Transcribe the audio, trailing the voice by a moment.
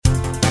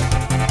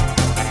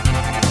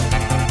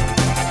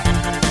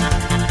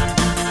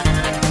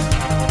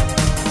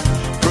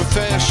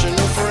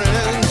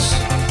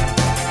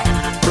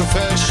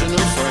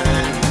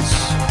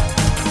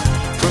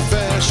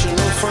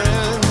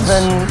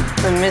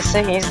the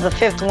missing. He's the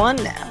fifth one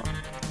now.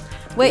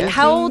 Wait,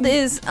 how old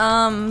is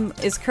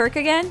Kirk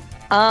again?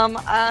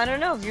 I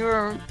don't know if you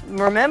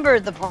remember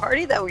the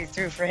party that we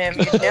threw for him.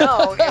 You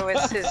know, it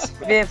was his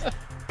fifth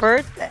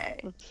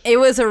birthday. It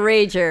was a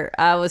rager.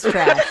 I was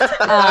trashed.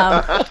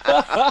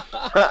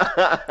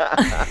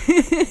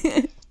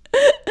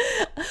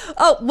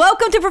 Oh,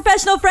 welcome to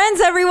Professional Friends,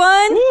 everyone.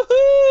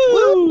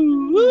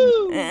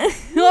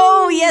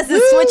 Oh, yes, the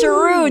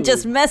switcheroo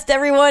just messed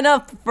everyone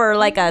up for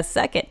like a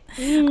second.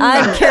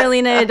 I'm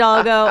Carolina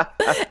Hidalgo,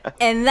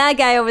 and that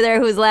guy over there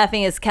who's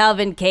laughing is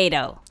Calvin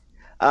Cato.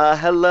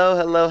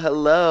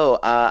 Hello.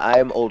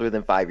 I'm older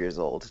than 5 years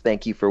old.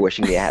 Thank you for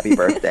wishing me a happy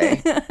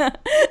birthday.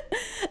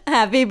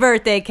 Happy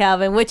birthday,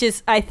 Calvin, which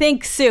is, I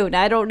think, soon.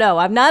 I don't know.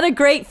 I'm not a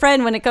great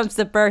friend when it comes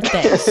to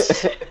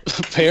birthdays.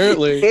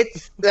 Apparently.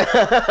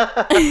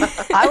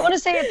 I want to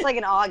say it's like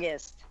in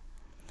August.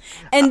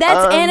 And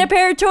that's Anna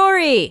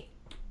Paratori.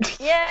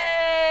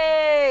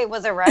 Yay!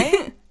 Was it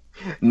right?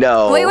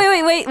 No.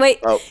 Wait.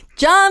 Oh.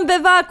 John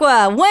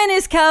Bivacqua, when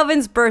is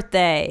Calvin's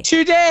birthday?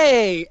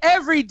 Today,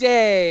 every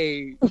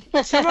day,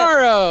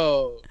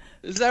 tomorrow.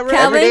 Is that right?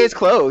 Calvin? Every day is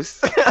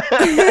close.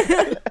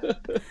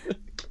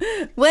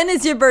 When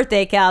is your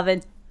birthday,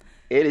 Calvin?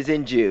 It is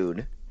in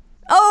June.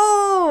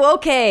 Oh,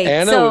 okay.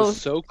 Anna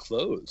was so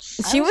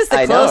close. She was the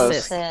I know.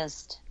 closest.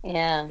 Obsessed.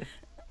 Yeah.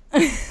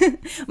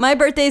 My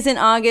birthday's in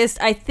August.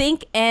 I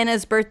think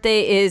Anna's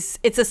birthday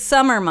it's a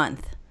summer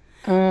month.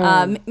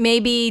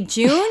 Maybe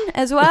June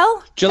as well?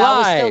 That was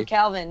July, still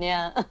Calvin,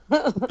 yeah.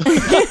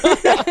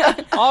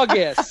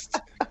 August.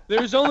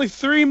 There's only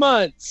 3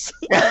 months.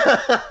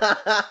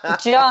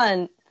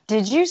 John,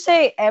 did you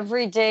say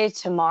every day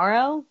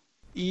tomorrow?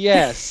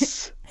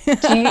 Yes.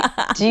 Do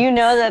you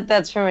know that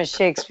that's from a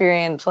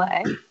Shakespearean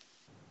play?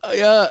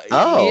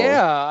 Oh.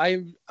 Yeah.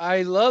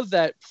 I love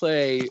that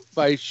play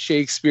by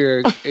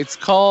Shakespeare. It's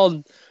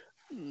called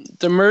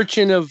The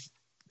Merchant of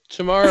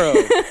Tomorrow.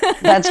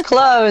 That's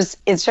close.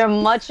 It's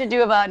from Much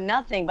Ado About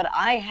Nothing, but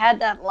I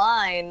had that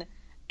line,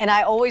 and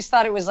I always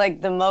thought it was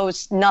like the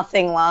most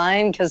nothing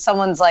line, because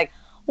someone's like,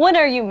 when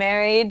are you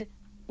married,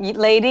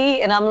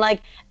 lady? And I'm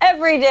like,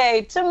 every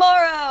day,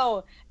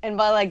 tomorrow. And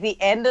by like the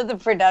end of the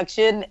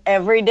production,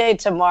 every day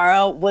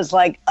tomorrow was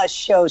like a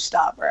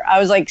showstopper. I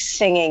was like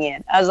singing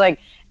it. I was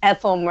like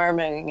Ethel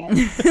Mermaning it.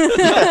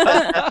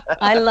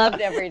 I loved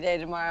Every Day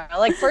Tomorrow.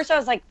 Like first I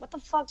was like, what the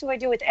fuck do I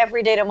do with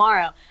Every Day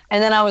Tomorrow?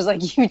 And then I was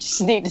like, you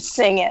just need to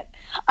sing it.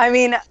 I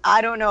mean,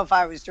 I don't know if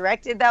I was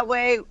directed that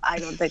way. I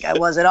don't think I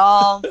was at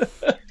all.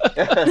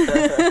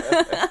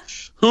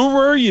 Who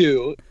were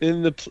you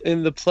in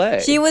the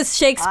play? She was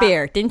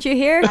Shakespeare. Didn't you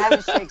hear? I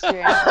was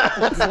Shakespeare.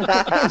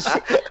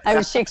 I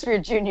was Shakespeare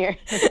Jr.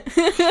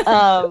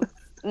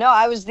 No,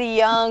 I was the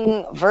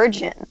young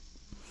virgin.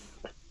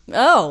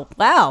 Oh,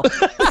 wow.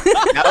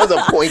 That was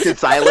a pointed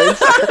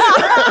silence.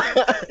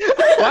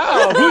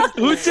 Wow,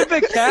 who did the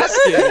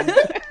casting?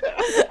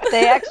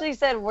 They actually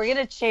said, we're going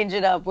to change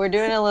it up. We're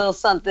doing a little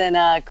something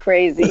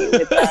crazy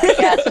with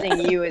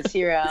casting you as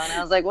hero. And I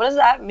was like, what does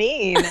that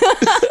mean?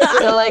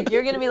 So, like,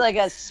 you're going to be like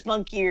a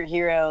spunkier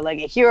hero, like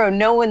a hero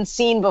no one's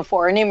seen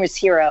before. Her name was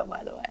Hero,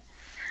 by the way.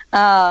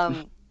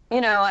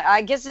 You know,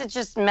 I guess it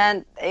just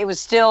meant it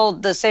was still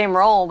the same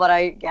role, but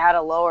I had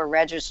a lower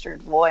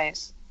registered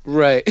voice.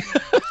 Right.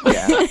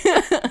 Yeah.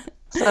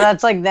 So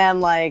that's like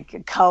them,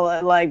 like,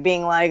 color, like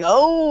being like,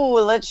 oh,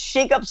 let's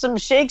shake up some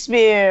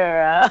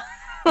Shakespeare.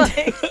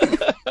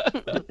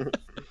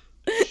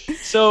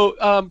 So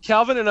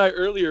Calvin and I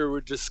earlier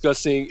were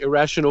discussing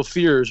irrational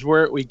fears,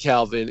 weren't we,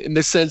 Calvin? In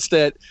the sense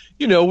that,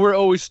 you know, we're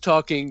always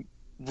talking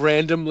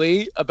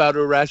randomly about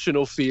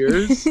irrational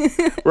fears,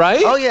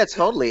 right? Oh yeah,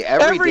 totally.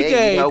 Every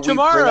day, you know,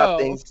 tomorrow.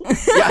 we bring up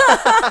things.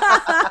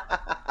 Yeah.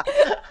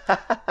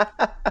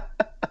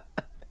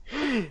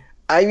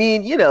 I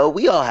mean, you know,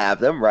 we all have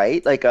them,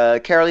 right? Like,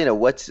 Carolina,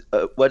 what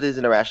is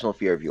an irrational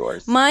fear of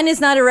yours? Mine is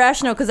not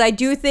irrational because I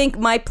do think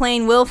my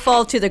plane will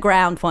fall to the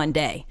ground one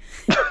day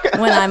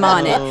when I'm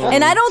on it.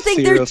 And I don't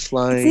think it's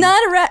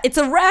not it's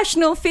a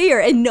rational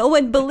fear and no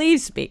one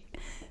believes me.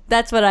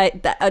 That's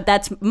what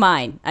that's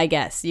mine, I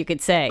guess you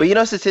could say. But you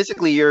know,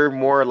 statistically, you're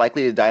more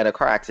likely to die in a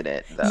car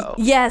accident, though.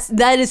 Yes,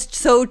 that is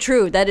so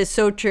true. That is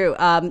so true.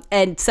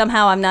 And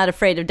somehow I'm not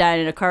afraid of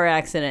dying in a car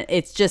accident.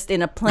 It's just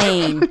in a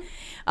plane.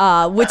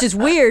 Which is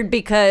weird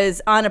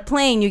because on a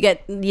plane you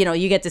get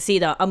to see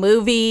a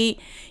movie,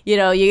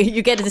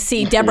 you get to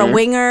see Deborah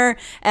Winger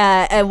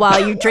and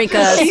while you drink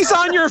a. She's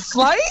on your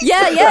flight?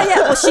 Yeah.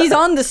 Well, she's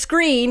on the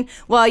screen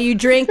while you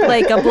drink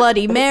like a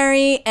Bloody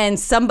Mary and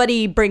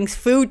somebody brings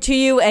food to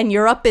you and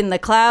you're up in the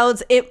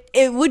clouds.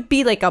 It would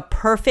be like a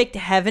perfect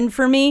heaven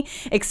for me,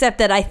 except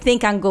that I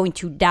think I'm going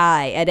to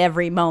die at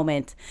every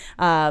moment.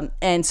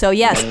 And so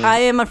yes, I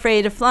am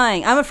afraid of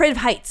flying. I'm afraid of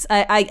heights.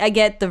 I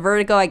get the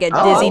vertigo. I get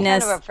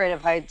dizziness. I'm kind of afraid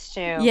of heights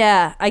too.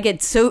 Yeah, I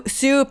get so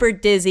super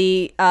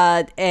dizzy,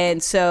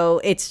 and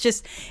so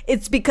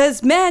it's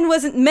because man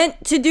wasn't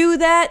meant to do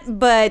that,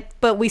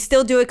 but we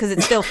still do it because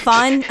it's still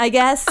fun, I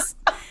guess,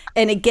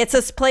 and it gets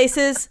us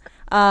places.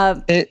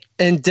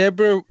 And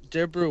Deborah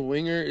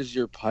Winger is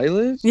your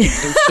pilot? I'm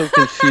so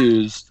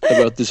confused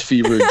about this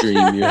fever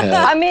dream you had.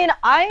 I mean,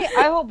 I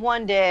hope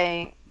one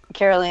day,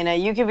 Carolina,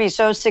 you can be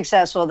so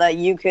successful that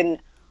you can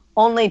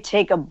only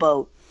take a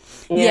boat.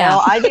 You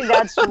know? I think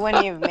that's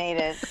when you've made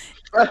it.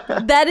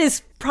 That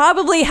is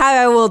probably how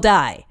I will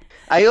die.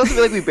 I also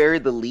feel like we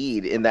buried the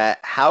lead in that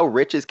how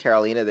rich is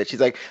Carolina that she's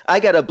like,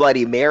 I got a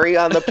Bloody Mary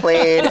on the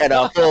plane and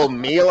a full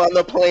meal on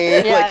the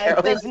plane. Yeah, Like,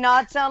 it does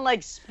not sound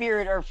like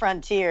Spirit or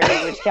Frontier,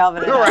 which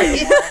Calvin and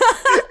Right.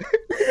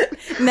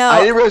 No.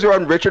 I didn't realize we're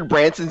on Richard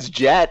Branson's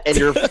jet and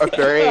you're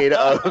afraid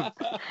of...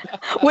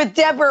 with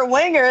Deborah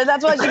Winger.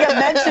 That's why she kept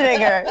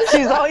mentioning her.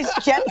 She's always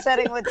jet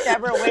setting with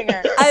Deborah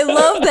Winger. I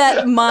love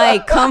that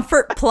my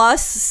Comfort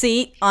Plus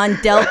seat on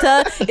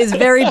Delta is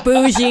very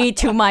bougie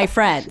to my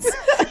friends.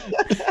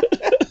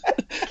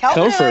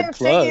 Calvin and I are Comfort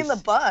taking Plus.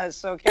 the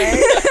bus,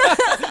 okay?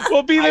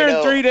 We'll be there I in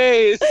know. 3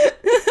 days.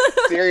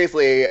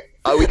 Seriously,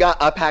 we got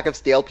a pack of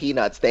stale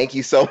peanuts. Thank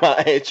you so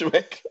much.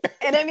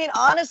 And I mean,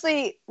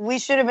 honestly, we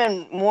should have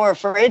been more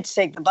afraid to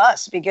take the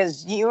bus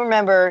because you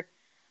remember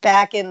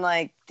back in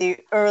like the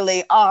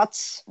early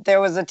aughts, there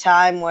was a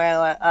time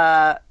where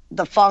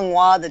the Feng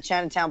Hua, the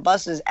Chinatown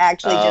buses,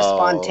 actually just Oh.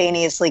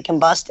 spontaneously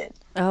combusted.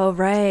 Oh,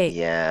 right.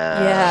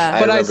 Yeah. Yeah.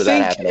 But I remember that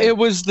think happening. it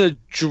was the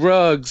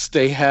drugs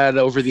they had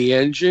over the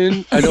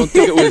engine. I don't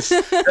think it was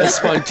as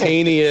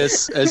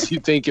spontaneous as you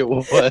think it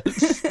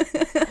was.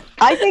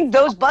 I think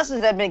those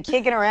buses have been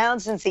kicking around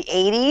since the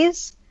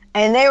 80s,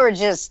 and they were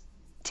just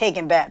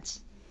taking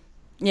bets.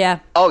 Yeah.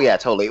 Oh yeah,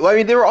 totally. Well, I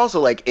mean, they were also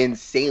like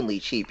insanely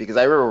cheap because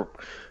I remember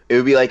it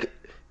would be like,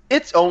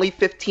 it's only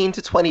 $15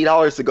 to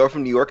 $20 to go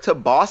from New York to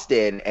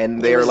Boston,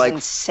 and they're was like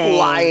insane.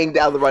 flying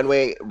down the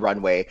the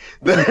highway.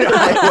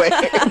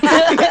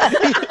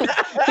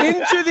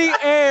 Into the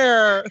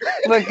air.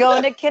 We're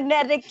going to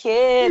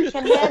Connecticut,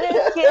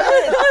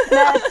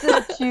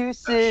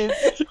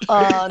 Massachusetts,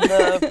 on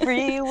the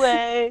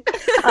freeway.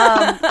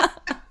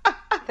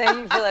 Thank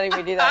you for letting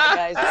me do that,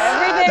 guys.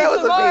 Every day That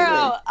was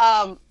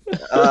tomorrow.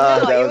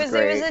 That it was was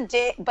great. a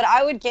day, but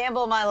I would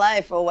gamble my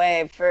life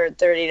away for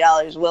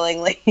 $30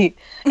 willingly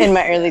in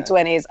my early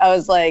 20s. I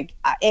was like,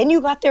 and you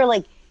got there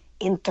like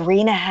in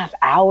 3.5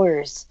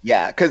 hours.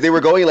 Yeah, because they were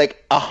going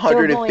like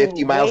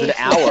 150 miles an way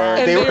hour. fast.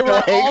 And They were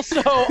like,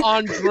 also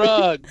on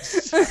drugs.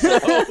 So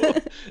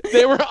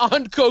they were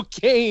on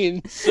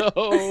cocaine. So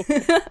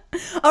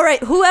All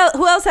right. Who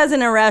else has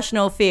an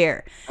irrational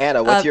fear?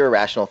 Anna, what's your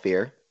irrational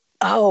fear?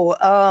 Oh,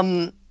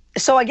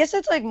 so I guess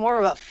it's like more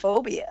of a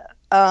phobia.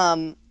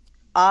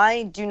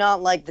 I do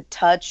not like the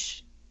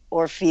touch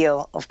or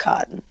feel of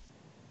cotton.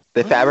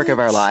 The fabric of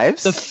our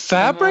lives? the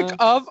fabric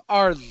of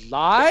our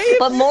lives.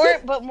 But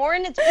more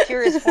in its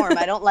purest form.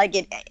 I don't like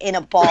it in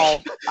a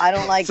ball. I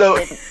don't like So-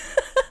 it.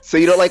 So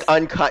you don't like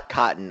uncut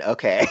cotton,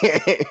 okay?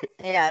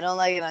 Yeah, I don't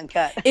like it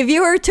uncut. If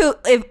you were to,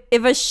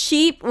 if a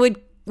sheep would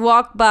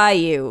walk by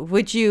you,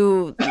 would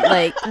you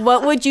like,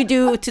 what would you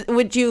do?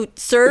 Would you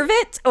serve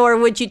it or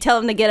would you tell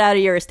them to get out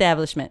of your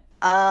establishment?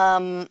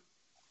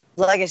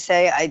 Like I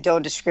say, I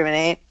don't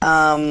discriminate.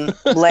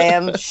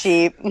 Lamb,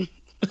 sheep.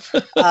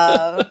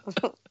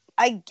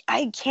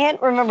 I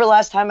can't remember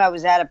last time I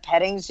was at a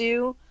petting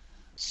zoo,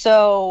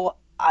 so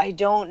I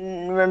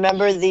don't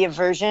remember the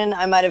aversion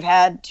I might have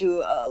had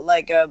to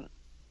like a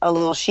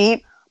little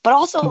sheep. But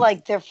also,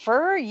 like, their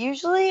fur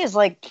usually is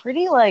like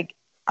pretty like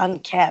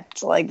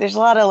unkept. Like, there's a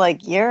lot of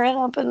like urine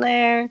up in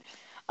there.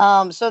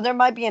 So there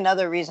might be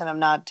another reason I'm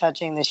not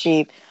touching the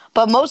sheep.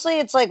 But mostly,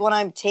 it's like when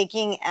I'm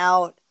taking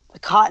out the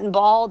cotton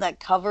ball that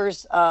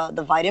covers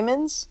the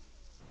vitamins.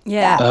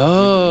 Yeah.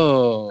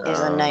 Oh, Is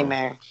a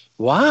nightmare.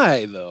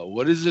 why though?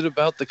 What is it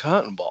about the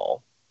cotton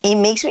ball? It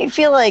makes me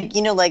feel like,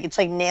 you know, like it's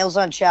like nails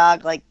on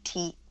chalk, like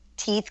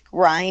teeth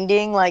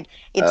grinding. Like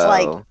it's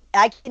like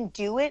I can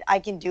do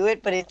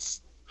it, but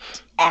it's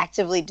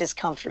actively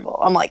discomfortable.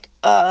 I'm like,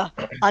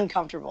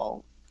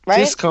 uncomfortable. Right?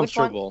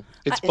 Discomfortable.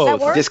 It's Is that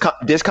both.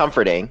 word?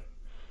 Discomforting.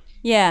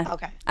 Yeah.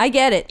 Okay. I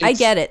get it. I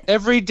get it.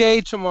 Every day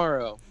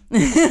tomorrow.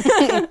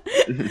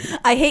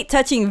 I hate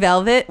touching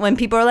velvet when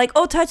people are like,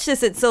 "Oh, touch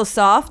this; it's so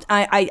soft."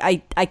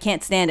 I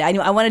can't stand it.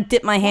 I want to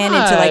dip my hand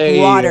into like Why?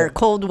 water,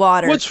 cold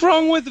water, What's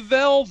wrong with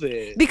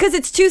velvet? because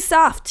it's too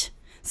soft.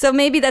 So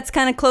maybe that's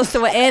kind of close to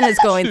what Anna's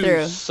going Too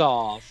through.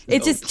 soft.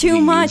 It's Oh, just too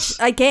please. much.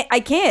 I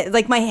can't.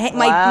 Like my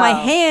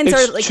Wow. hands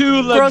It's are like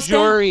too grossed out.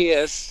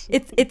 luxurious.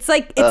 It's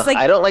like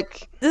I don't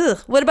like ugh.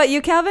 What about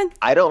you, Calvin?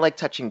 I don't like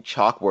touching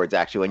chalkboards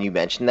actually when you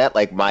mentioned that.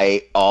 Like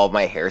all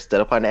my hair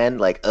stood up on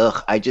end. Like,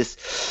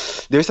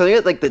 there's something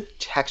that, like the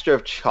texture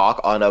of chalk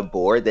on a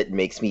board that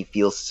makes me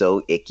feel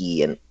so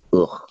icky and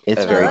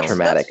it's very That's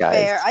traumatic, guys.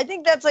 fair. I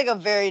think that's like a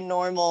very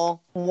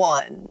normal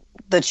one,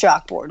 the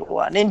chalkboard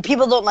one. And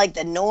people don't like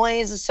the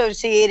noise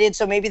associated,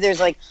 so maybe there's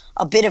like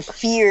a bit of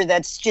fear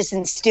that's just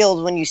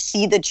instilled when you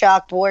see the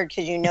chalkboard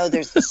because you know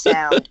there's the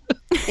sound.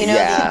 You know,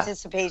 Yeah. the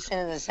anticipation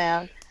of the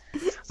sound.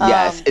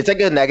 Yes, it's like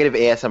a negative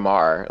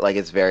ASMR. Like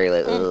it's very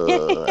like.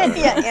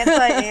 Yeah,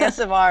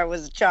 anti-ASMR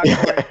was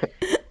chalkboard.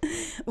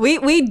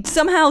 We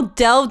somehow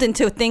delved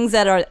into things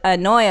that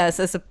annoy us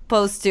as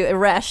opposed to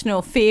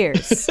irrational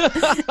fears.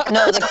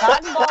 No, the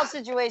cotton ball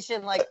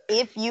situation, like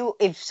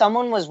if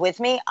someone was with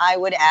me, I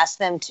would ask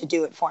them to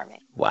do it for me.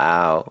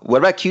 Wow. What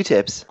about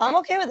Q-tips? I'm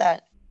okay with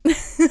that.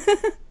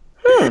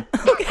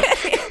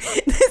 Okay.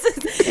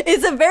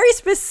 It's a very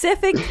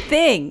specific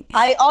thing.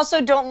 I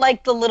also don't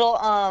like the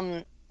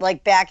little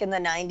like back in the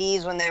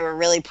 90s when they were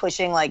really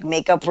pushing like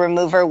makeup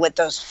remover with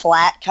those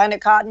flat kind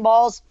of cotton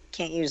balls.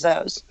 Can't use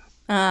those.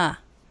 Ah.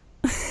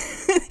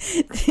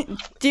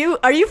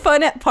 Are you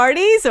fun at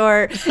parties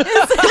or?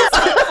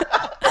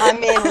 I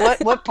mean,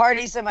 what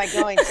parties am I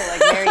going to?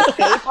 Like Mary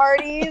Kay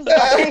parties?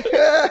 Like,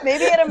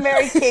 maybe at a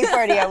Mary Kay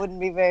party I wouldn't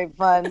be very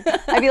fun.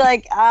 I'd be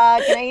like,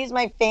 can I use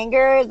my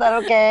finger? Is that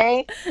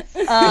okay?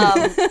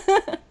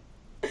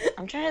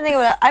 I'm trying to think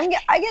about.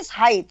 I guess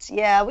heights.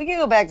 Yeah, we can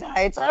go back to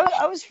heights.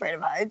 I was afraid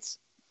of heights.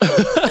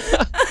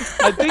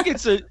 I think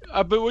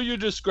but what you're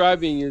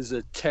describing is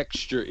a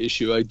texture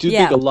issue. I do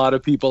think a lot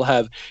of people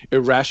have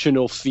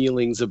irrational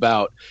feelings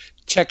about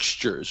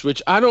textures, which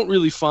I don't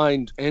really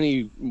find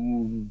any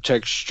one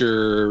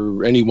texture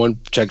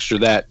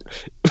that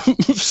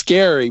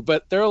scary.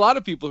 But there are a lot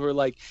of people who are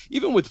like,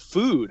 even with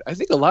food, I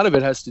think a lot of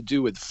it has to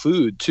do with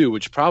food too,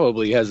 which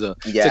probably has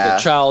it's like a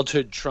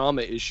childhood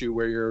trauma issue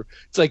where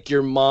it's like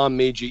your mom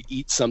made you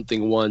eat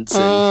something once.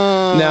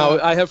 And now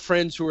I have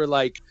friends who are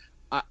like,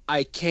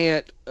 I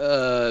can't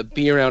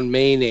be around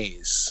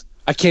mayonnaise.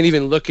 I can't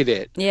even look at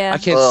it. Yeah. I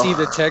can't see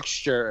the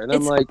texture. And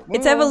I'm like...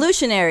 It's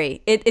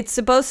evolutionary. It's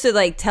supposed to,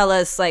 like, tell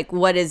us, like,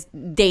 what is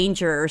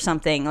danger or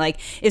something. Like,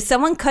 if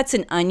someone cuts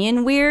an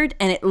onion weird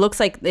and it looks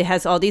like it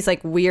has all these,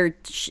 like, weird,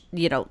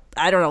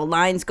 I don't know,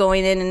 lines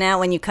going in and out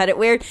when you cut it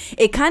weird,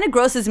 it kind of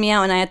grosses me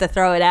out and I have to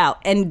throw it out.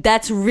 And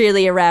that's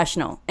really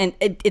irrational. And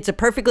it's a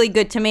perfectly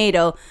good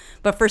tomato,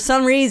 but for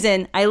some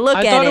reason, I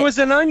thought it was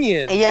an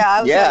onion. Yeah,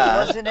 I was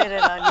like, wasn't it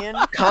an onion?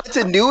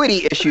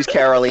 Continuity issues,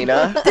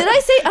 Carolina. Did I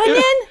say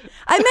onion?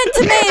 I meant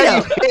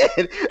tomato.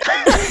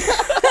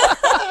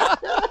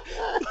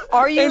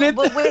 Are you?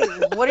 But wait,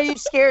 what are you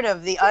scared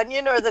of? The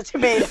onion or the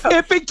tomato?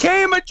 It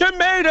became a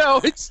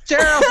tomato. It's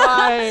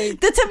terrifying.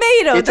 The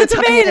tomato. It's a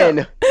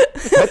tomato.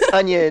 What's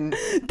onion?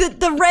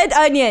 The red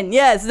onion.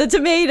 Yes, the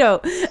tomato.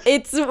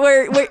 It's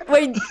where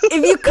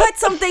if you cut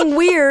something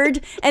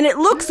weird and it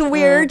looks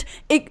weird,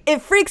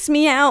 it freaks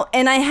me out,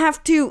 and I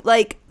have to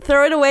like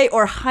throw it away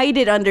or hide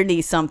it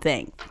underneath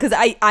something because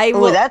I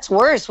will. Ooh, that's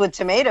worse with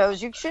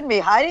tomatoes. You shouldn't be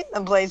hiding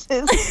them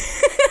places.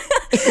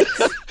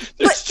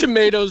 There's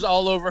tomatoes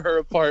all over her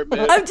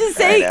apartment. I'm just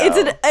saying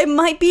it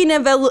might be an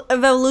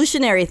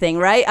evolutionary thing,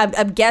 right?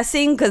 I'm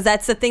guessing because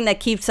that's the thing that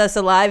keeps us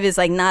alive is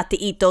like not to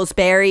eat those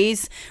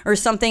berries or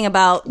something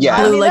about Blue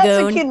Lagoon.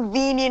 That's a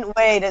convenient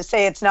way to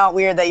say it's not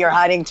weird that you're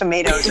hiding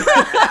tomatoes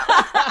around.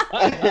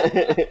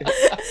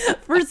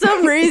 For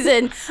some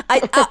reason,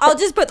 I'll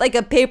just put like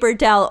a paper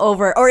towel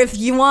over, or if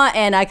you want,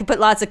 and I can put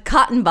lots of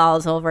cotton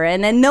balls over,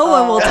 and then no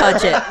one will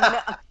touch it.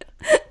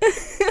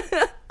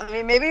 I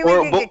mean, maybe we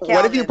can get Calvin.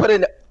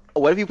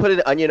 What if you put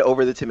an onion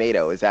over the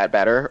tomato? Is that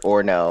better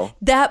or no?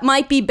 That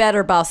might be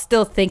better, but I'll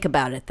still think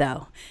about it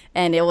though,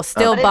 and it will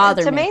still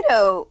bother me.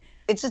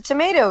 It's a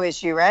tomato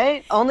issue,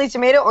 right? Only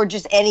tomato, or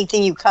just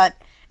anything you cut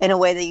in a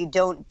way that you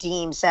don't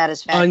deem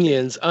satisfactory.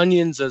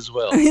 Onions as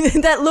well.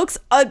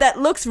 that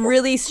looks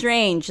really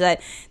strange. That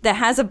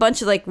has a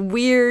bunch of like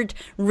weird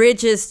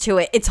ridges to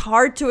it. It's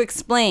hard to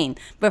explain,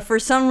 but for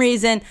some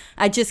reason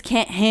I just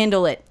can't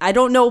handle it. I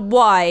don't know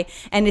why,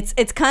 and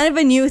it's kind of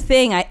a new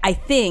thing. I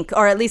think,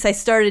 or at least I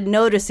started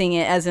noticing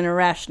it as an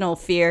irrational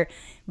fear.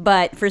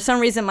 But for some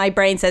reason my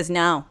brain says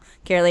no,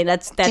 Caroline.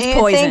 That's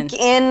poison. Do you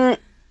think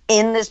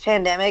in this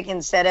pandemic,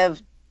 instead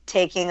of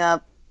taking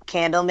up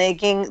candle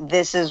making,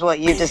 this is what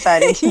you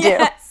decided to do?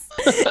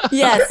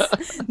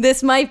 Yes,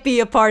 this might be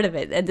a part of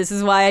it, and this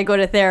is why I go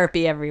to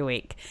therapy every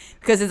week,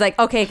 because it's like,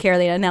 okay,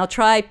 Carolina, now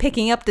try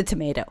picking up the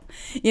tomato,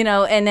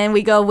 and then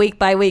we go week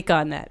by week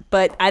on that.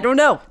 But I don't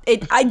know. You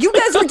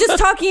guys were just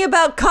talking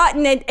about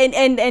cotton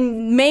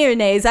and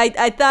mayonnaise.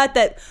 I thought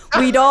that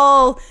we'd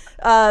all.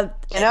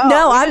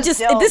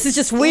 This is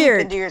just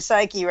weird. Into your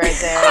psyche right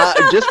there.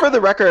 Just for the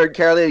record,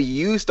 Carolina,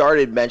 you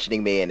started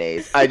mentioning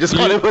mayonnaise. I just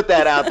want to put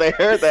that out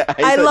there.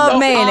 I love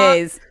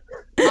mayonnaise.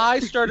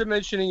 I started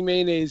mentioning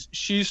mayonnaise.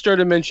 She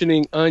started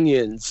mentioning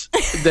onions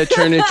that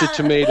turn into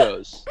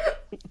tomatoes.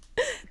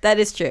 That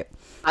is true.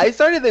 I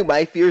started to think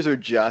my fears are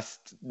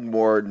just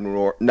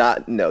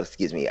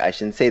excuse me. I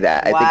shouldn't say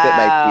that. I think that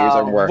my fears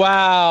are more.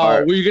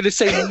 Wow. Were you going to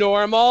say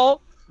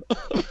normal?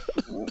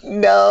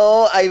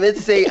 No, I would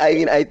say,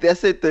 I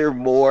guess that they're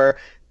more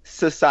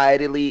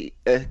societally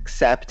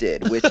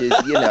accepted, which is,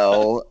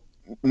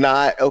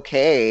 not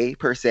okay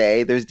per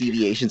se. There's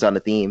deviations on the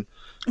theme.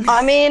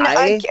 I mean,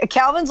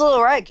 Calvin's a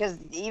little right, because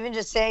even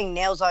just saying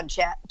nails on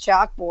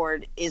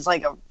chalkboard is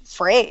like a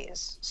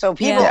phrase. So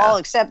people all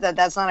accept that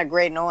that's not a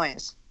great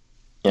noise.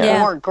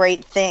 Yeah. Or a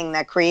great thing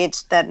that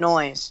creates that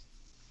noise.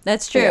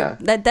 That's true. Yeah.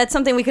 That's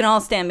something we can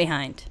all stand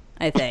behind,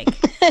 I think.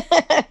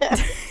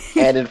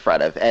 and in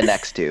front of and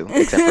next to,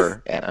 except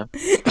for Anna.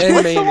 And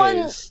What's the one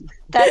mayonnaise.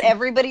 that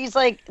everybody's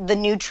like the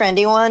new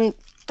trendy one?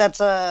 That's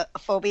a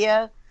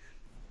phobia.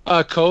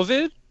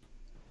 COVID?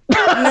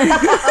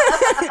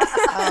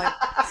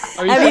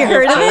 Are Have you thinking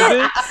heard of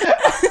it?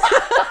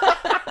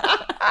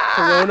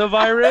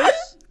 Coronavirus?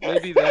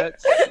 Maybe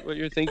that's what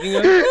you're thinking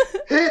of?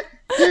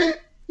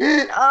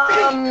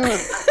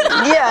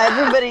 Yeah,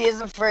 everybody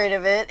is afraid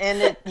of it,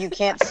 and you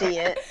can't see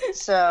it.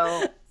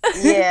 So,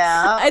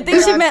 yeah. I think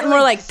But she I meant feel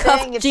more like saying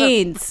cuffed it's a-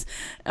 jeans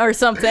or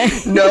something.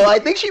 No, I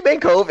think she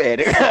meant COVID.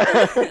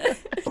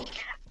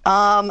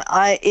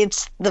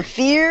 It's the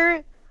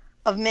fear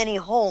of many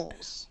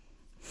holes.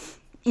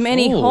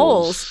 Many Holes.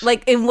 holes.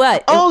 Like in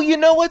what? Oh, you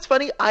know what's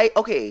funny?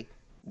 Okay,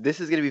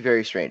 this is gonna be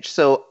very strange.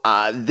 So,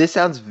 this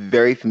sounds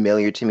very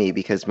familiar to me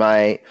because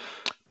my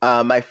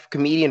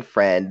comedian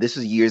friend, this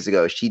was years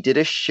ago. She did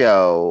a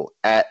show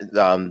at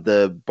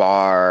the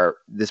bar,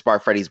 this bar,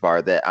 Freddy's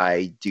Bar, that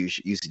I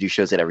used to do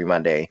shows at every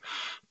Monday.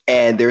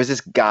 And there was this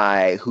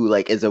guy who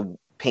like is a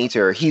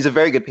painter. He's a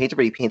very good painter,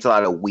 but he paints a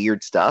lot of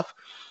weird stuff.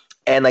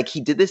 And like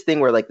he did this thing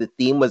where like the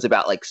theme was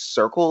about like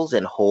circles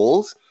and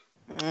holes.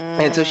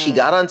 And so she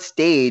got on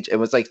stage and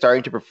was like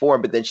starting to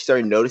perform, but then she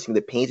started noticing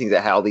the paintings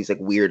that had all these like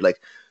weird like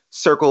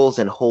circles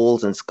and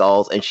holes and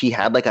skulls, and she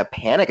had like a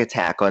panic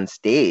attack on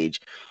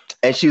stage.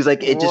 And she was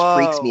like, it just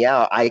freaks Whoa. me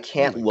out. I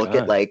can't my look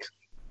God. at like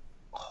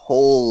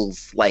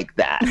holes like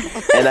that.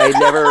 And I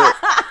never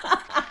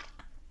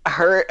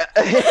heard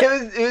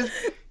it was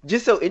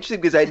just so interesting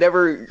because I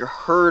never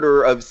heard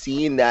or have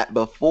seen that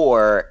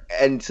before.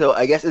 And so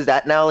I guess, is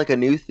that now like a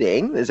new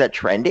thing? Is that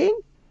trending?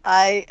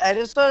 I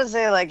just want to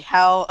say like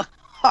how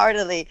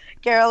heartily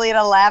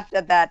Carolina laughed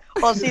at that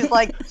while she's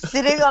like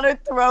sitting on her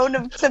throne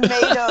of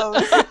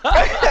tomatoes.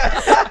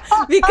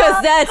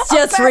 Because that's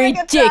just panic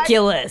attack.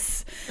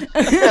 ridiculous.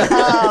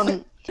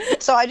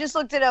 So I just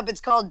looked it up.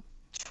 It's called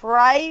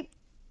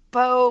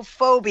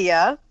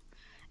trypophobia.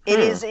 It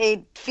is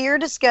a fear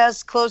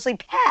discussed closely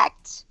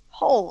packed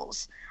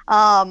holes.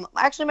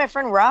 Actually, my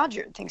friend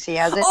Roger thinks he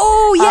has it.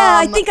 Oh yeah,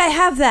 I Um, think I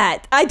have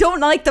that. I don't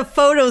like the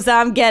photos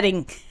I'm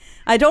getting.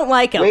 I don't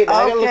like them. Wait, I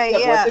gotta look Okay,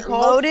 up. yeah. What's it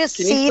called? Lotus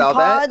Can you seed spell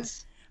that?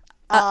 pods.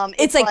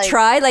 It's like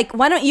try. Like,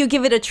 why don't you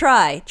give it a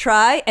try?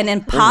 Try and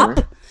then pop,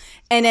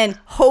 and then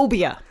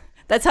hobia.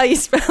 That's how you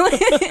spell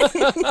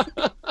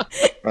it.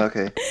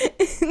 Okay.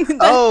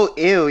 Oh,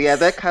 ew. Yeah,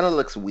 that kind of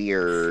looks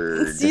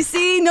weird. You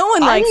see, no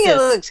one I likes think it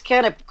this. looks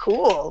kind of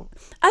cool.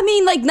 I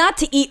mean, like not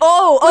to eat.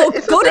 Oh,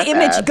 It's go not to that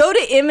image. bad. Go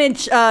to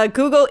image.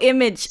 Google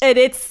image, and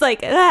it's like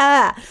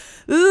ugh.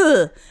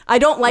 I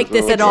don't like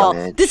this Google at all.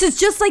 image. This is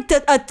just like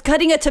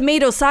cutting a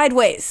tomato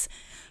sideways.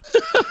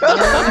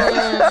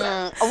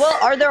 Well,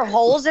 are there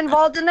holes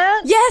involved in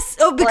that? Yes.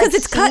 Oh, because Like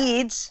it's cut.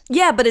 seeds.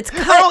 Yeah, but it's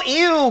cut. Oh,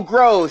 ew.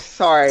 Gross.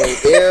 Sorry.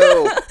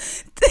 Ew.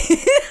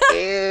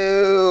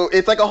 Ew.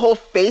 It's like a whole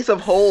face of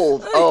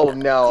holes. Oh,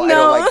 no. I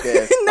don't like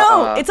this.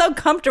 No, Uh-uh. it's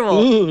uncomfortable.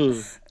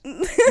 Ooh.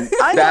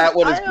 That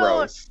one is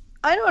gross.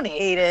 I don't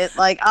hate it.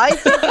 Like I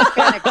think it's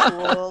kind of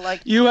cool.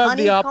 Like You have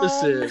the honeycomb.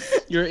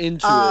 opposite. You're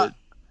into it.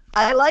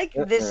 I like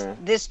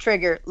this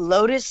trigger,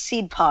 lotus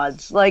seed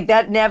pods. Like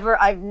that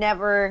I've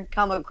never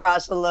come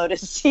across a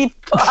lotus seed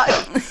pod.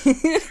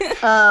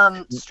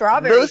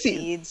 Strawberry Those seeds-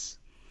 seeds.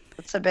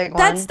 That's a big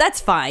one.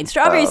 That's fine.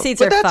 Strawberry Oh, seeds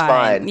but are that's fine.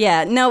 fine.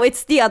 Yeah, no,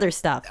 it's the other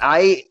stuff.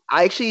 I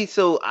actually,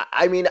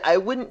 I mean, I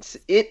wouldn't,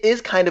 it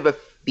is kind of a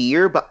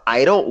fear, but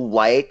I don't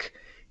like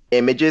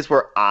images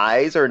where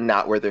eyes are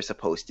not where they're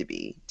supposed to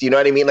be. Do you know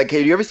what I mean? Like,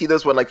 have you ever see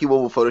those when like people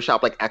will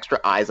Photoshop like extra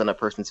eyes on a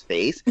person's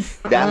face?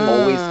 That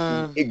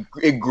always,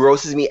 it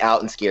grosses me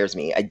out and scares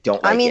me. I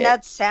don't like I mean, it.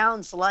 that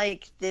sounds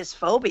like this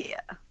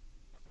phobia.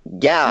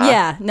 Yeah.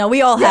 Yeah, no,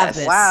 we all have Yes.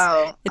 this.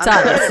 Wow. It's I'm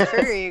on trying to us.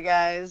 trigger you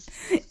guys.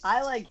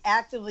 I like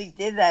actively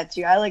did that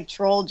to you. I like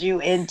trolled you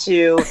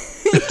into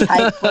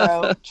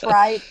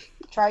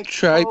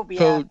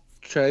trypophobia.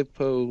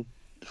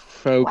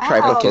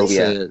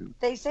 Trypophobia.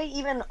 They say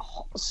even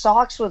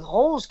socks with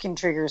holes can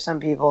trigger some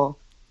people.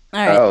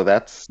 All right, Oh,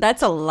 that's,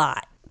 that's a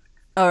lot.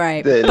 All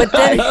right, then but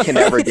then I can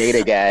never date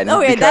again.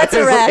 okay, that's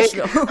because,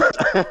 irrational.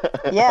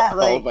 Yeah, all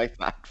like of my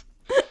socks.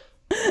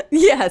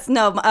 Yes,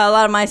 no, a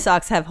lot of my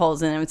socks have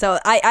holes in them, so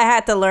I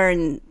had to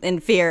learn in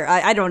fear.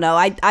 I don't know.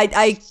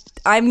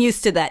 I'm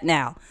used to that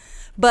now.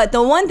 But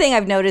the one thing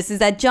I've noticed is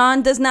that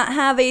John does not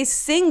have a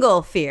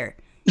single fear.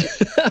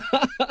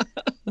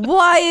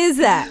 Why is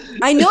that?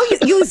 I know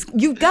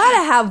you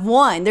gotta have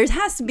one. There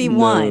has to be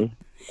one.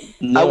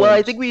 No. Well,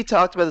 I think we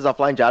talked about this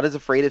offline. John is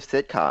afraid of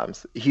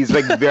sitcoms. He's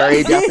like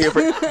very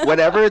definitely afraid.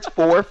 Whenever it's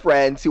four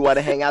friends who want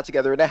to hang out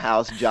together in a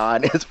house,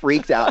 John is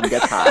freaks out and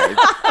gets hives,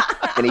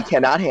 and he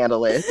cannot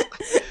handle it.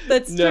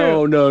 That's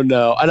No, true.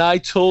 no. And I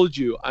told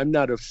you, I'm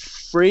not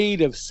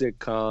afraid of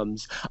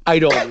sitcoms. I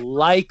don't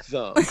like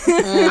them.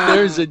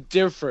 There's a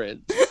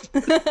difference.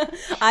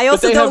 I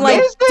also they don't have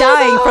like Is there,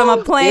 dying from a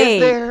though?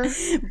 plane.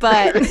 Is there?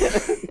 But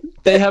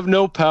They have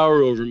no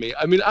power over me.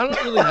 I mean, I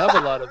don't really have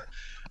a lot of.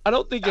 I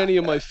don't think any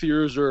of my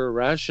fears are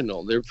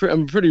irrational.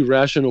 I'm a pretty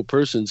rational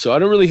person, so I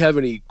don't really have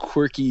any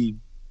quirky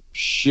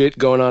shit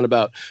going on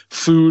about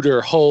food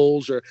or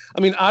holes or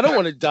I don't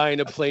want to die in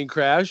a plane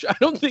crash. I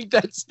don't think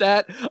that's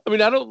that.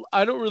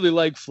 I don't really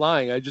like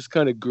flying. I just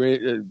kind of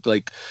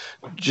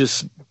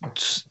just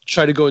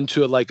try to go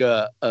into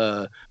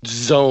a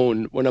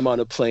zone when I'm on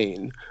a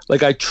plane.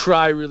 Like I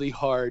try really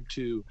hard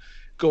to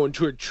go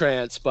into a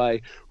trance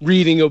by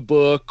reading a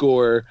book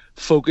or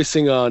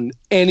focusing on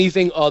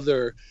anything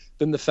other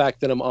than the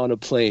fact that I'm on a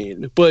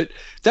plane. But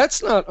I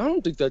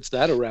don't think that's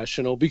that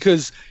irrational,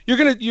 because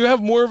you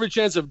have more of a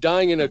chance of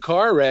dying in a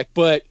car wreck,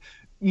 but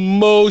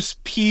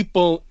most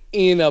people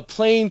in a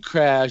plane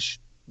crash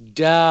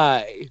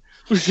die,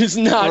 which is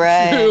not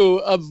true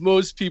of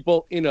most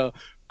people in a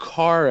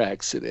car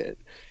accident,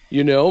 but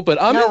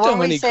I'm into honeycombs. What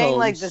we saying,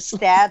 like the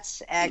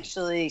stats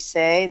actually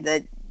say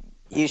that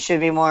you should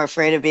be more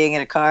afraid of being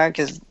in a car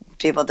because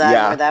people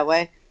die more that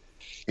way?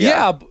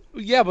 Yeah,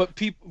 but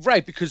people,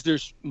 right, because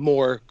there's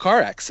more car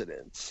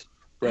accidents,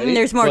 right? And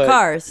there's more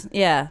cars,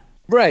 yeah.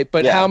 Right,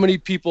 but how many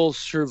people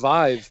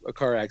survive a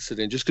car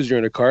accident? Just because you're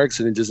in a car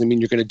accident doesn't mean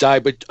you're going to die.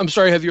 But I'm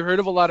sorry, have you heard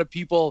of a lot of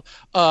people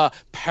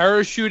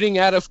parachuting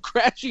out of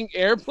crashing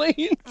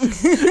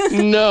airplanes?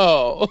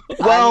 No.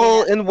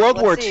 Well, in World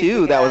War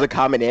II, that was a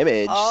common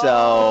image.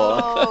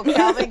 Oh,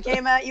 Calvin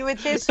came at you with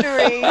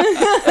history.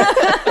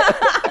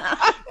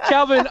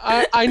 Calvin,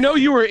 I know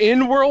you were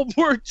in World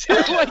War II,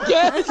 I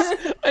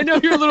guess. I know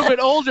you're a little bit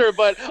older,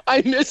 but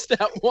I missed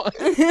that one.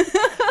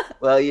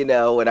 Well,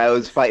 when I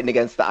was fighting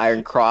against the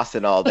Iron Cross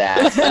and all that,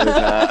 it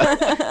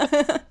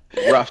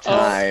was a rough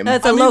time.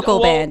 That's a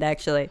local band,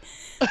 actually.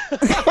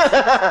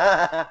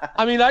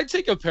 I'd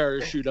take a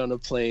parachute on a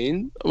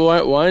plane.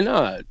 Why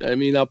not?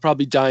 I'll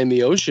probably die in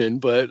the ocean,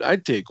 but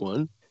I'd take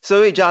one.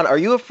 So, wait, John, are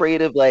you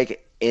afraid of,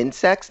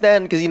 insects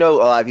then? Because a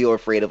lot of people are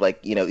afraid of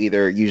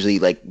either usually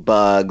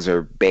bugs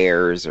or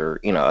bears or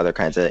other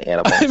kinds of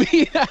animals.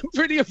 I'm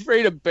pretty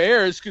afraid of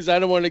bears because I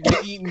don't want to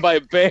get eaten by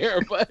a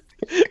bear, but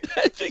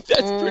I think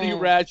that's pretty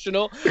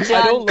rational.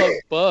 John, I don't love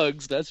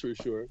bugs, that's for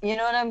sure. You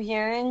know what I'm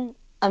hearing?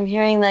 I'm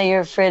hearing that you're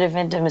afraid of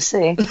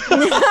intimacy.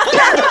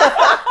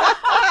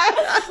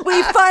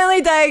 We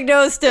finally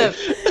diagnosed him.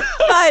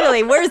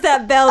 Finally, where's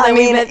that bell that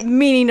we've been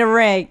meaning to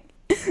ring?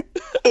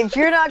 If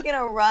you're not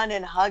gonna run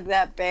and hug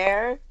that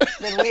bear,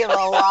 then we have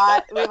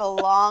a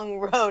long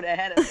road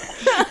ahead of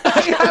us.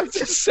 I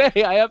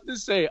have to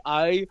say,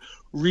 I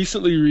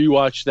recently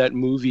rewatched that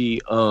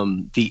movie,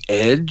 The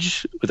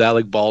Edge, with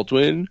Alec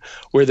Baldwin,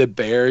 where the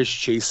bear is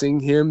chasing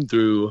him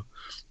through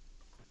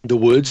the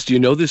woods. Do you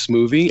know this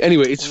movie?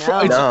 Anyway, it's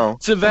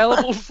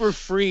available for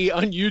free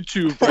on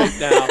YouTube right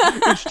now,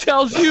 which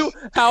tells you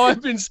how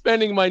I've been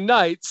spending my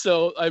night.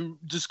 So I'm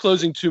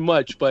disclosing too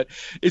much, but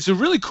it's a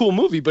really cool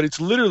movie. But it's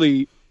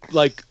literally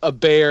like a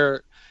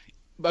bear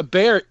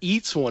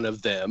eats one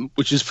of them,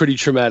 which is pretty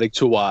traumatic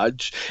to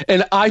watch.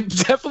 And I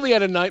definitely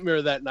had a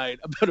nightmare that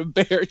night about a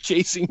bear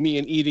chasing me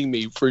and eating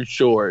me for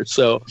sure.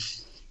 So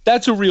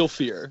that's a real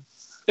fear.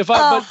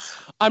 But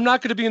I'm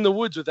not going to be in the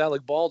woods with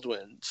Alec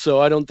Baldwin,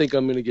 so I don't think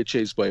I'm going to get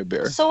chased by a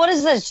bear. So what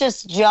is this?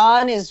 Just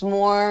John is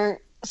more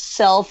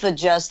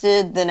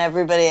self-adjusted than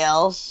everybody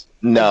else?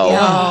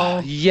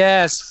 No.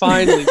 Yes,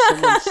 finally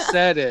someone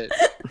said it.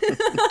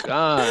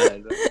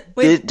 God.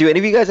 Do any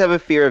of you guys have a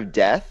fear of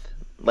death?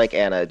 Like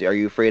Anna, are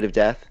you afraid of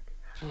death?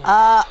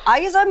 I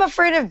guess I'm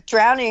afraid of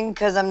drowning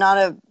because I'm not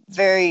a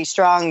very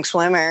strong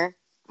swimmer.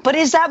 But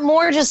is that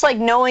more just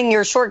knowing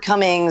your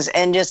shortcomings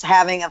and just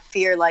having a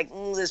fear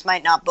this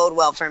might not bode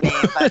well for me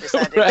if I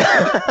decide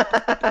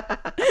to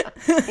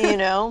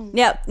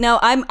Yeah, no,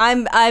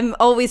 I'm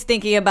always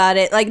thinking about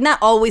it. Not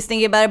always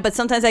thinking about it, but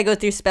sometimes I go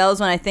through spells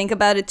when I think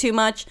about it too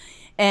much.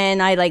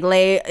 And I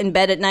lay in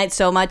bed at night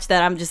so much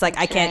that I'm just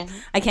I can't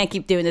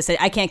keep doing this.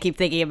 I can't keep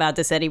thinking about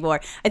this anymore.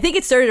 I think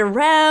it started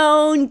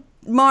around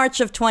March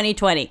of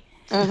 2020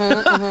 when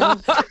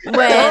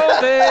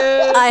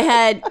I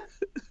had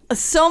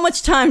so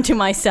much time to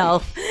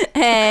myself,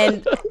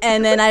 and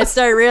then I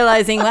started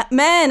realizing,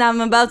 man,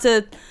 I'm about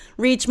to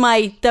reach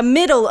the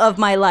middle of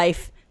my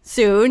life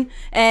soon,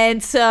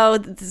 and so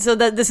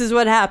that this is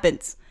what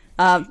happens.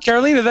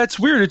 Carolina,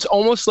 that's weird. It's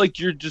almost like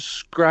you're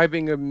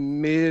describing a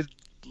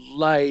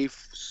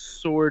midlife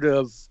sort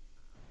of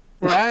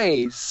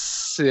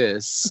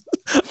crisis.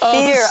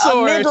 Fear, a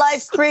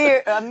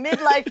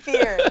midlife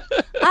fear.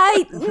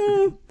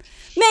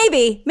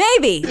 Maybe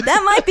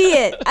that might be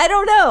it. I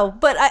don't know,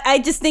 but I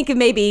just think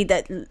maybe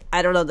that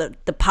I don't know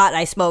the pot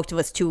I smoked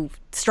was too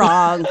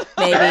strong.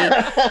 Maybe.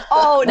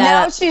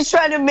 Now she's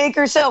trying to make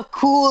herself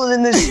cool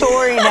in the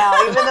story now,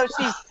 even though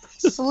she's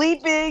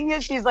sleeping.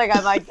 She's like, I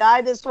might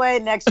die this way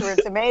next to her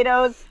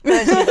tomatoes. And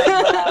then she's like,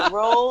 but I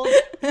rolled.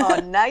 Oh,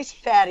 nice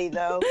fatty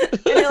though.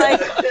 And you're like,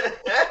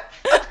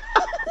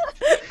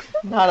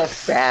 not a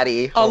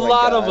fatty. A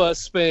lot of us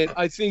spent.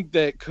 I think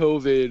that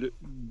COVID.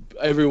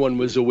 Everyone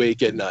was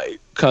awake at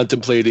night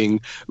contemplating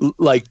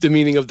the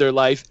meaning of their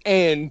life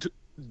and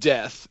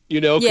death,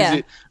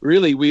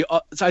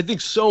 because I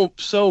think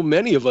so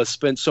many of us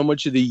spent so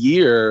much of the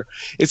year.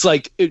 It's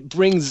it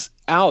brings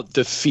out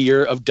the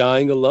fear of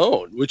dying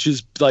alone, which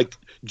is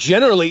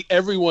generally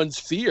everyone's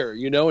fear,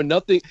 and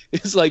nothing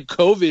is like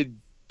COVID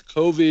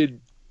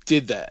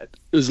did that.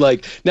 It was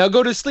like, now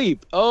go to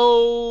sleep.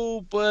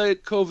 Oh,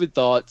 but COVID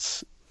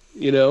thoughts,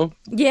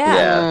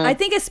 Yeah. I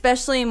think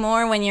especially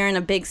more when you're in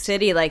a big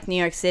city like New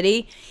York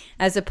City,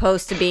 as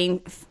opposed to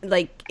being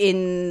like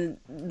in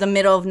the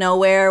middle of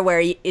nowhere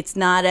where it's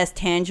not as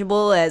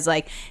tangible as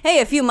like, hey,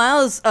 a few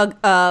miles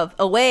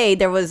away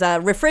there was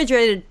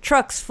refrigerated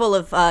trucks full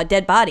of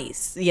dead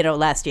bodies,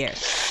 last year.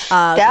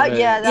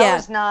 That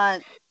was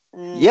not.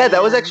 Yeah,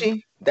 that was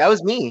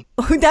me.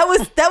 that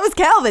was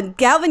Calvin.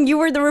 Calvin, you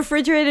were the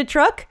refrigerated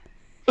truck?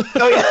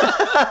 Oh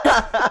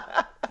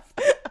yeah.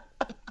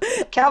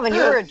 Calvin,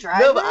 you were a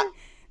driver? No,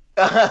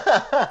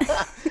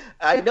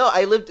 I know.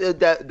 I lived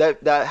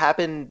that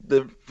happened.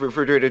 The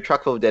refrigerated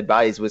truck full of dead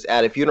bodies was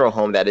at a funeral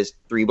home that is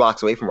 3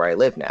 blocks away from where I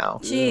live now.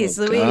 Jeez,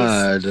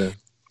 Louise. God.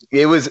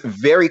 It was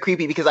very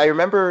creepy because I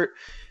remember.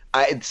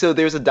 So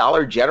there's a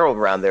Dollar General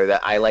around there that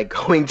I like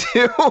going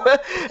to,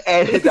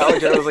 and the Dollar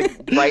General was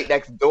like right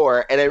next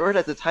door. And I remember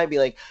at the time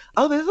being like,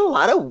 "Oh, there's a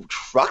lot of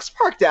trucks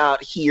parked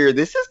out here.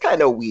 This is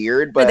kind of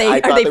weird." But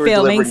are they were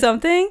filming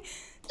something?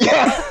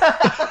 Yeah.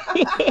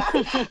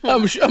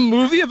 A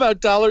movie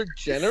about Dollar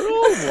General?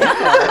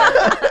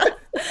 Wow.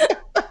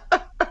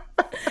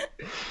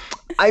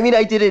 I mean,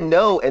 I didn't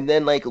know, and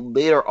then like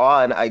later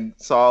on, I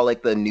saw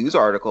like the news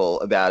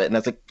article about it, and I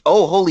was like,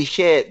 "Oh, holy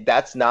shit!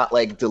 That's not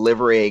like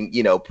delivering,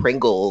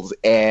 Pringles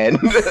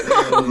and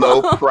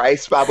low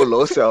price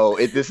Fabuloso.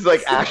 This is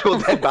like actual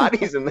dead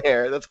bodies in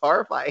there. That's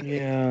horrifying."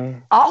 Yeah.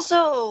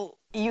 Also,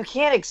 you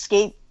can't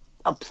escape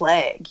a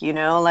plague.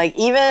 Like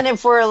even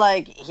if we're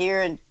like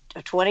here in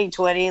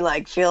 2020,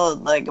 like feel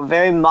like a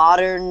very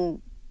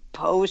modern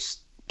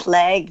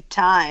post-plague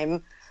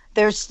time.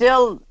 There's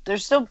still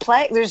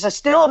plague. There's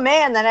still a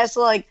man that has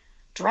to like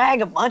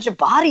drag a bunch of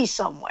bodies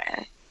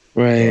somewhere.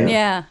 Right.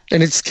 Yeah.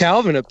 And it's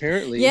Calvin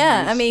apparently.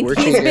 Yeah, I mean,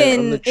 he's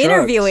been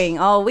interviewing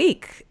all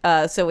week,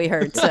 so we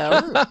heard.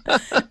 So.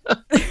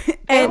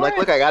 And I'm like,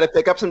 look, I got to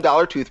pick up some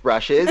dollar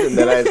toothbrushes, and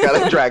then I just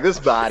got to drag this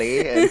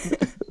body. And...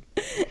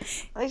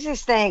 At least he's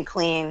staying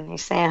clean.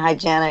 He's staying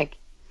hygienic.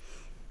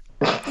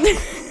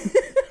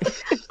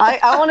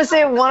 I want to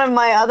say one of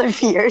my other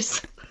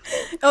fears.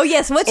 Oh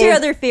yes, what's your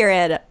other fear,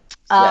 Ed?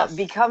 Yes.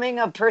 Becoming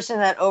a person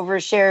that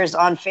overshares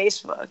on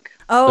Facebook.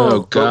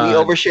 Oh God. But we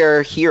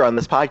overshare here on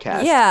this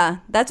podcast. Yeah,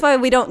 that's why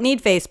we don't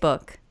need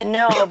Facebook.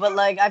 No, but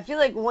like I feel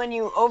like when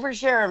you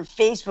overshare on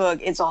Facebook,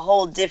 it's a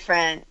whole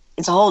different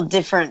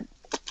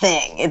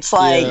thing. It's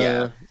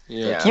like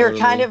Yeah. you're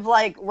kind of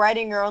like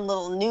writing your own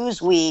little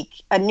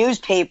Newsweek. You're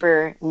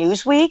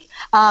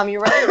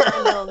writing your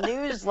own little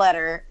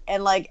newsletter,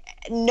 and like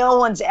no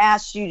one's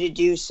asked you to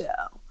do so.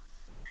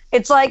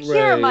 It's like,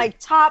 here are my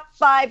top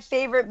 5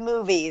 favorite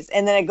movies.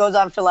 And then it goes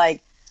on for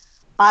like,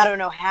 I don't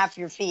know, half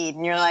your feed.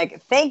 And you're like,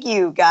 thank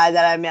you, guy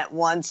that I met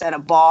once at a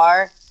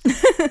bar.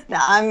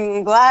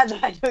 I'm glad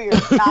that I know your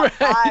top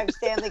 5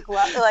 Stanley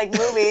Kubrick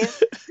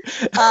movies.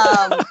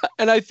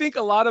 And I think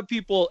a lot of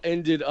people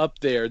ended up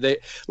there.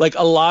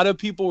 A lot of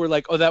people were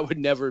like, oh, that would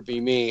never be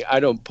me. I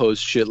don't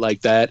post shit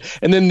like that.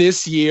 And then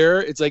this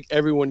year, it's like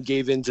everyone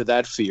gave into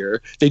that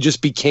fear. They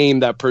just became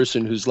that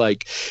person who's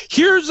like,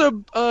 here's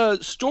a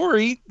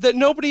story that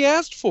nobody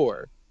asked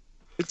for.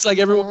 It's like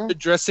everyone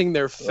addressing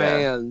their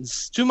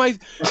fans. To my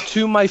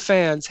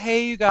fans,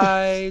 hey you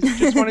guys,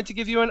 just wanted to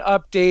give you an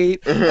update.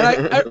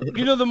 And I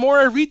the more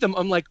I read them,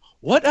 I'm like,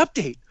 what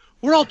update?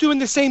 We're all doing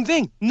the same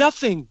thing.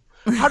 Nothing.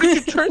 How did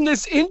you turn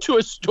this into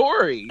a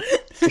story?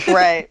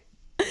 Right.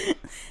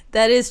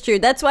 That is true.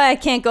 That's why I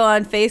can't go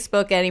on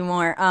Facebook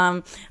anymore.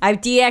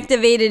 I've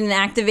deactivated and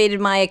activated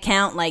my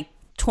account like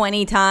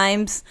 20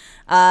 times.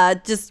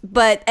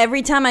 But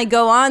every time I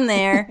go on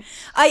there,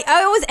 I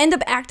always end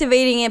up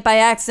activating it by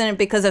accident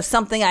because of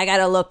something I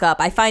gotta look up.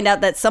 I find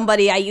out that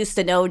somebody I used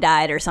to know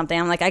died or something.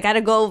 I'm like, I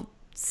gotta go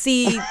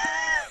see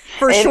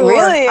for sure.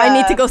 Really, I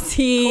need to go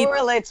see.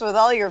 Correlates with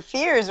all your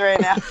fears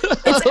right now.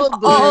 It's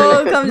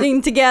all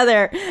coming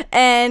together,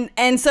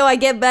 and so I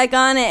get back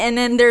on it, and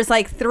then there's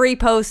like 3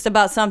 posts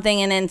about something,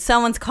 and then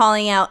someone's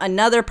calling out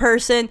another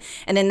person,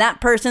 and then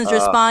that person's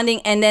responding,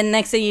 and then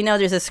next thing you know,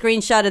 there's a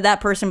screenshot of that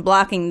person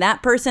blocking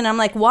that person. I'm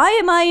like, why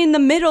am I in the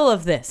middle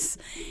of this?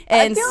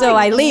 And so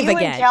I leave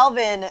again.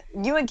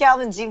 You and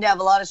Calvin seem to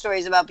have a lot of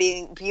stories about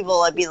people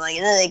like being like,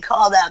 they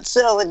called out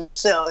so and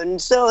so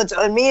and so and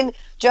so. And me and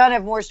John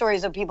have more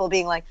stories of people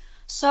being like,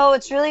 so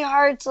it's really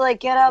hard to like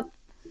get up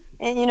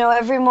and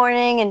every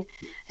morning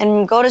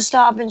and go to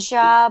Stop and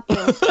Shop and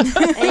like,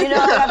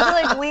 I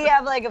feel like we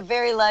have like a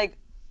very like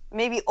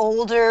maybe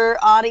older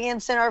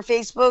audience in our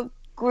Facebook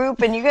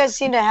group, and you guys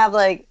seem to have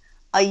like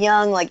a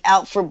young like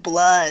out for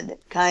blood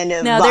kind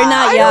of No, vibe. they're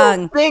not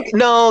young.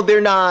 No,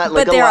 they're not.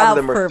 Like But a they're lot out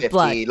of them are for 50,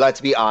 blood.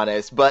 let's be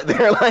honest. But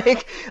they're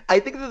like, I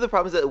think that the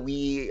problem is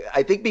that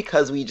I think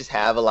because we just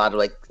have a lot of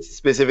like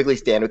specifically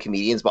stand-up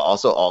comedians, but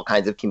also all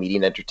kinds of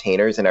comedian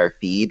entertainers in our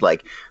feed,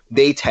 like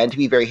they tend to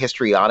be very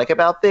histrionic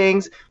about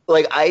things.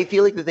 Like I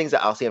feel like the things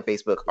that I'll see on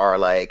Facebook are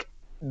like,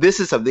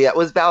 this is something that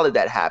was valid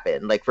that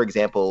happened. Like for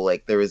example,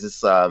 like there was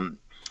this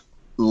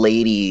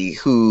lady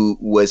who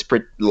was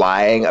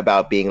lying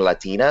about being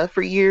Latina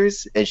for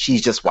years, and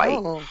she's just white.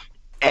 Oh.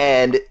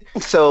 And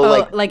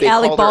so, like they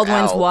Alec called her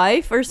Baldwin's out.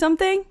 wife or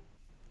something?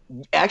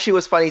 Actually,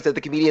 what's funny is that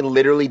the comedian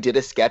literally did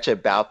a sketch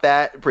about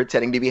that,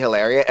 pretending to be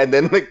hilarious, and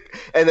then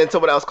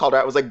someone else called her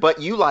out, was like, "But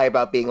you lie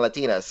about being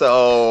Latina,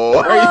 so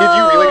did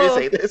you really gonna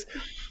say this?"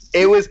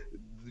 It was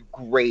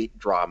great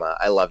drama.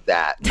 I love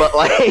that, but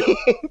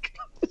like,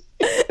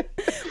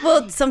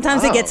 Well,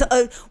 sometimes it gets.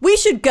 We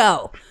should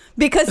go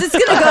because it's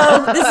gonna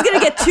go. This is gonna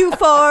get too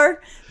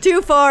far,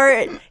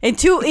 and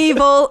too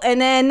evil. And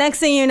then next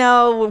thing you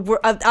know,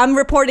 I'm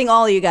reporting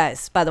all of you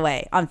guys. By the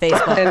way, on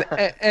Facebook.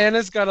 And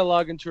Anna's got to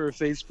log into her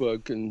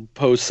Facebook and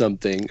post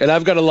something, and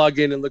I've got to log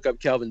in and look up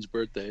Calvin's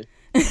birthday.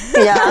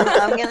 Yeah,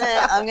 I'm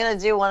gonna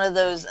do one of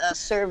those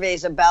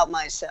surveys about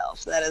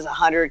myself. That is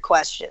 100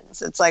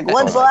 questions. It's like,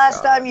 when's the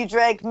last time you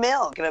drank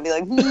milk? And I'll be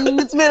like,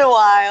 it's been a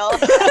while.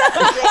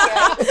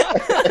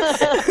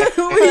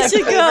 We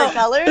should go. Favorite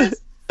colors?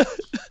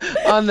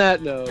 On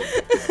that note,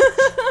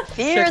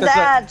 Fear Check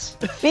us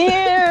that.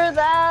 Fear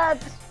that.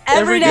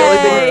 Every Every day,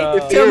 day,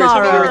 the fear is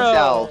tomorrow. fear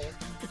itself.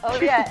 Oh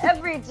yeah,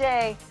 every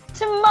day.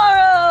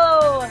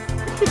 Tomorrow.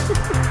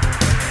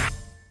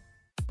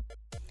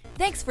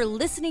 Thanks for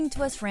listening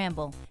to us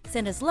ramble.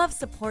 Send us love,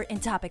 support,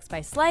 and topics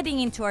by sliding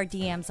into our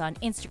DMs on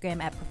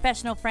Instagram at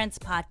Professional Friends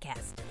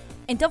Podcast.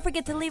 And don't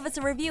forget to leave us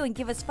a review and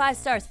give us 5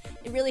 stars.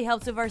 It really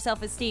helps with our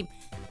self-esteem.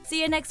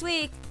 See you next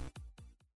week.